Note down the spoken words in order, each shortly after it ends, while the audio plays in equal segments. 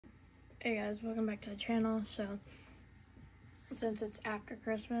Hey guys, welcome back to the channel. So, since it's after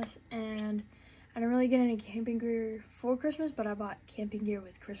Christmas and I didn't really get any camping gear for Christmas, but I bought camping gear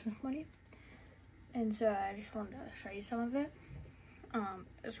with Christmas money. And so I just wanted to show you some of it.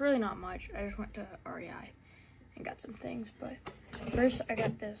 It's really not much. I just went to REI and got some things. But first I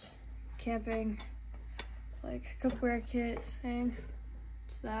got this camping, like, cookware kit thing.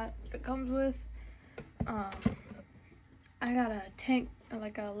 It's that it comes with. I got a tank,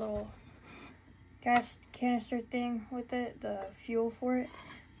 like a little gas canister thing with it, the fuel for it,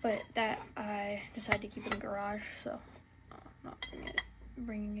 but that I decided to keep in the garage, so I'm not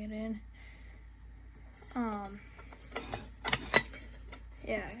bringing it in.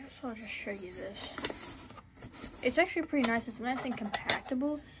 Yeah, I guess I'll just show you this. It's actually pretty nice. It's nice and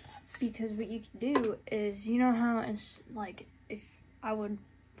compactable, because what you can do is, you know how it's like, if I would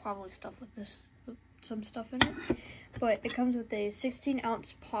probably stuff with this, with some stuff in it, but it comes with a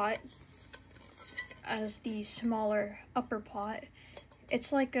 16-ounce pot as the smaller upper pot.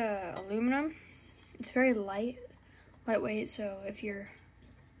 It's like aluminum. It's very lightweight, so if you're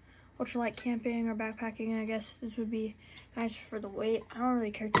ultralight camping or backpacking, I guess this would be nice for the weight. I don't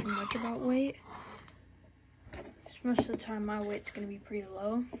really care too much about weight, because most of the time my weight's going to be pretty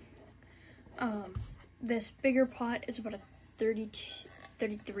low. This bigger pot is about a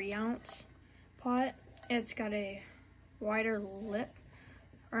 33-ounce pot. It's got a wider lip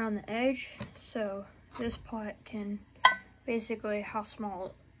around the edge, so this pot can, basically how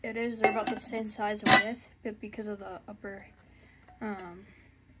small it is, they're about the same size and width, but because of the upper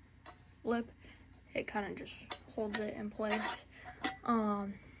lip, it kind of just holds it in place.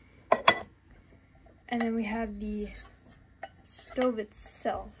 And then we have the stove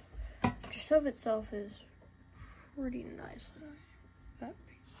itself. The stove itself is pretty nice. That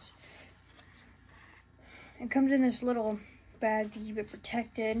piece. It comes in this little bag to keep it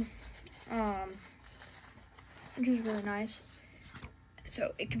protected, which is really nice.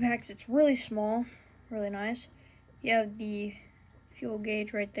 So it compacts, it's really small, really nice. You have the fuel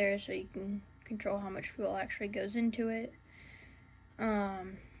gauge right there, so you can control how much fuel actually goes into it.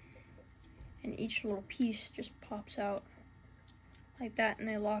 And each little piece just pops out like that, and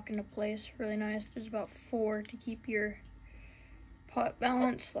they lock into place really nice. There's about 4 to keep your pot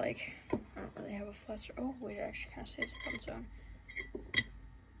balanced. Like, I don't really have a flat. Oh wait, it actually kind of stays up on its own.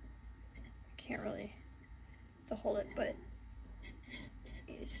 Can't really hold it, but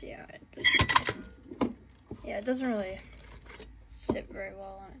you see how it doesn't really sit very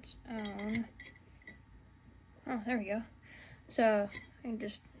well on its own. Oh, there we go. So I can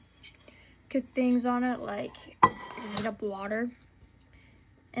just cook things on it, like heat up water,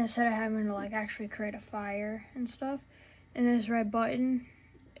 instead of having to like actually create a fire and stuff. And this red button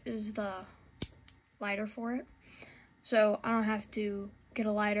is the lighter for it, so I don't have to get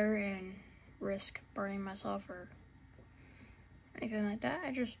a lighter and risk burning myself or anything like that.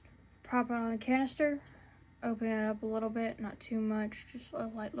 I just pop it on the canister, open it up a little bit, not too much, just a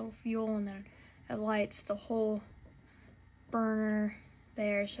light little fuel, and then it lights the whole burner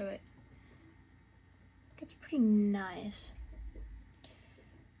there, so it gets pretty nice.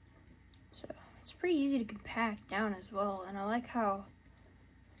 So it's pretty easy to compact down as well, and I like how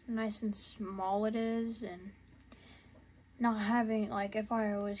nice and small it is, and not having, like, if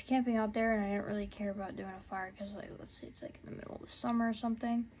I was camping out there and I didn't really care about doing a fire, because, like, let's say it's like in the middle of the summer or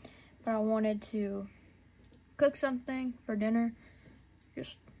something, but I wanted to cook something for dinner,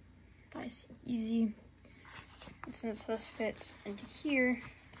 just nice, easy. And since this fits into here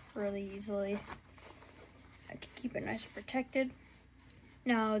really easily, I can keep it nice and protected.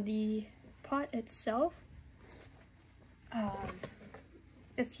 Now the pot itself,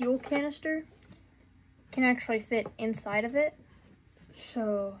 the fuel canister can actually fit inside of it.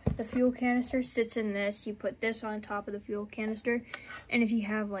 So the fuel canister sits in this. You put this on top of the fuel canister, and if you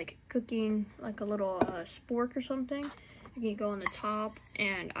have like cooking, like a little spork or something, it can go on the top.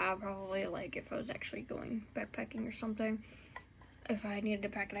 And I'll probably, like, if I was actually going backpacking or something, if I needed to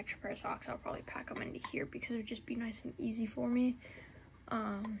pack an extra pair of socks, I'll probably pack them into here, because it would just be nice and easy for me.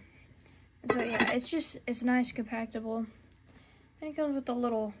 So yeah, it's nice, compactable, and it comes with a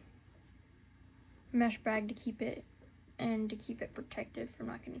little mesh bag to keep it protected from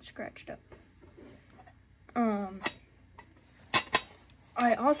not getting scratched up.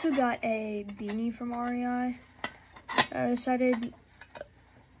 I also got a beanie from REI. I decided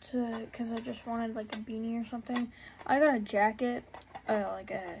to, because I just wanted like a beanie or something. I got a jacket,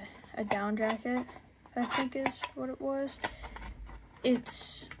 like a down jacket, I think is what it was.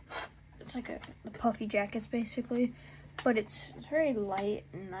 It's like a puffy jacket basically, but it's very light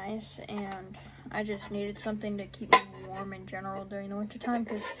and nice, and I just needed something to keep me warm in general during the winter time,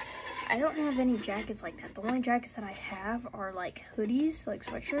 because I don't have any jackets like that. The only jackets that I have are like hoodies, like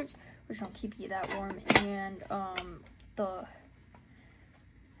sweatshirts, which don't keep you that warm, and the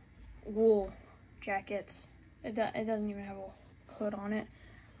wool jackets. It doesn't even have a hood on it.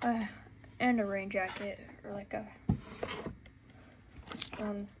 And a rain jacket, or like a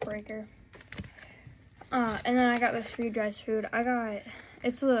storm breaker. And then I got this freeze-dried food.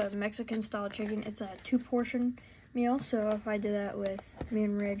 It's a Mexican style chicken. It's a 2-portion meal. So if I do that with me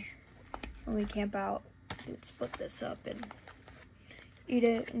and Ridge when we camp out, we'd split this up and eat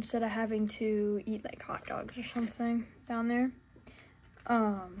it instead of having to eat like hot dogs or something down there.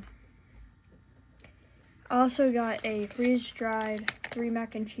 I also got a freeze-dried 3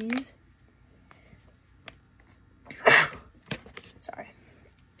 mac and cheese. Sorry.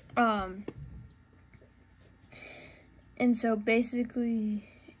 And so basically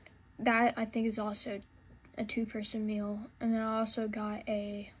that I think is also a 2-person meal. And then I also got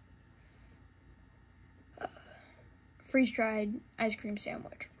a freeze-dried ice cream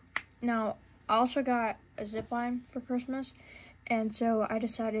sandwich. Now, I also got a zip line for Christmas, and so I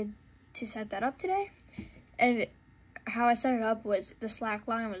decided to set that up today. And how I set it up was the slack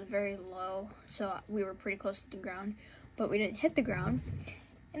line was very low, so we were pretty close to the ground, but we didn't hit the ground.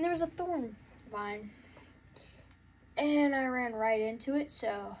 And there was a thorn vine, and I ran right into it,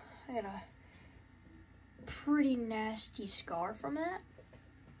 so I got a pretty nasty scar from that.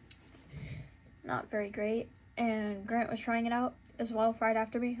 Not very great. And Grant was trying it out as well right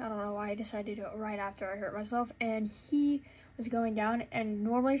after me. I don't know why he decided to do it right after I hurt myself. And he was going down, and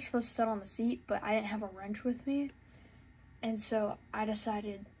normally you're supposed to sit on the seat, but I didn't have a wrench with me. And so I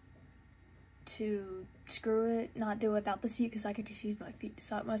decided to screw it, not do it without the seat, because I could just use my feet to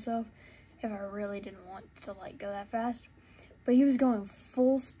stop myself if I really didn't want to like go that fast. But he was going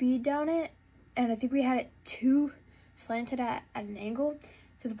full speed down it, and I think we had it too slanted at an angle,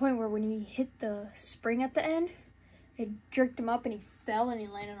 to the point where when he hit the spring at the end, it jerked him up and he fell and he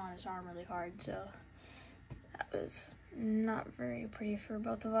landed on his arm really hard. So that was not very pretty for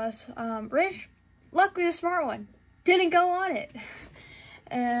both of us. Rich, luckily the smart one, didn't go on it.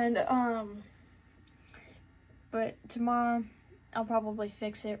 And but tomorrow I'll probably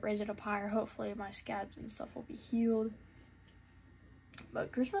fix it, raise it up higher. Hopefully my scabs and stuff will be healed.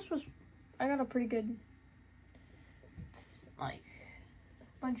 But Christmas was, I got a pretty good like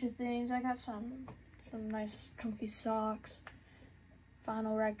bunch of things. I got some nice comfy socks,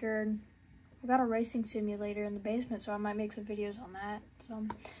 vinyl record. We got a racing simulator in the basement, so I might make some videos on that,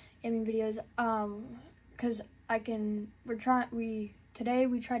 some gaming videos. Because today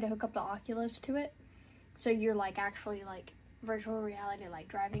we tried to hook up the Oculus to it, so you're like actually like virtual reality, like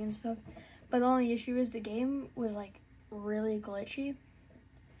driving and stuff. But the only issue is the game was like really glitchy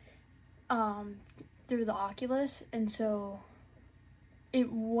through the Oculus, and so it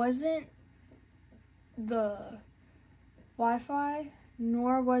wasn't the Wi-Fi,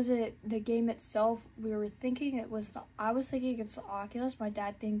 nor was it the game itself. We were thinking it was I was thinking it's the Oculus. My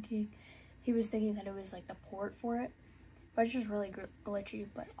dad he was thinking that it was like the port for it. But it's just really glitchy.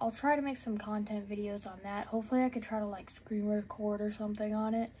 But I'll try to make some content videos on that. Hopefully I could try to like screen record or something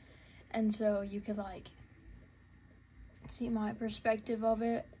on it. And so you could like see my perspective of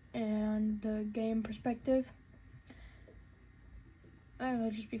it and the game perspective. I think it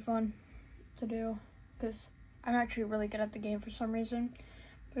would just be fun to do, because I'm actually really good at the game for some reason.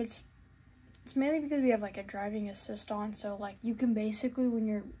 But it's mainly because we have like a driving assist on, so like you can basically, when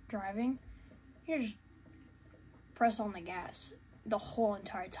you're driving, you just press on the gas the whole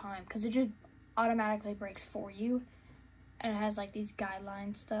entire time, because it just automatically brakes for you, and it has like these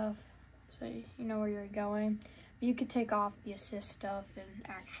guideline stuff, so you know where you're going. But you could take off the assist stuff and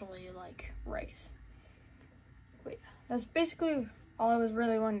actually like race. But yeah, that's basically all I was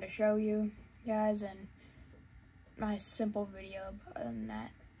really wanting to show you guys, and my simple video. But other than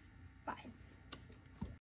that, bye.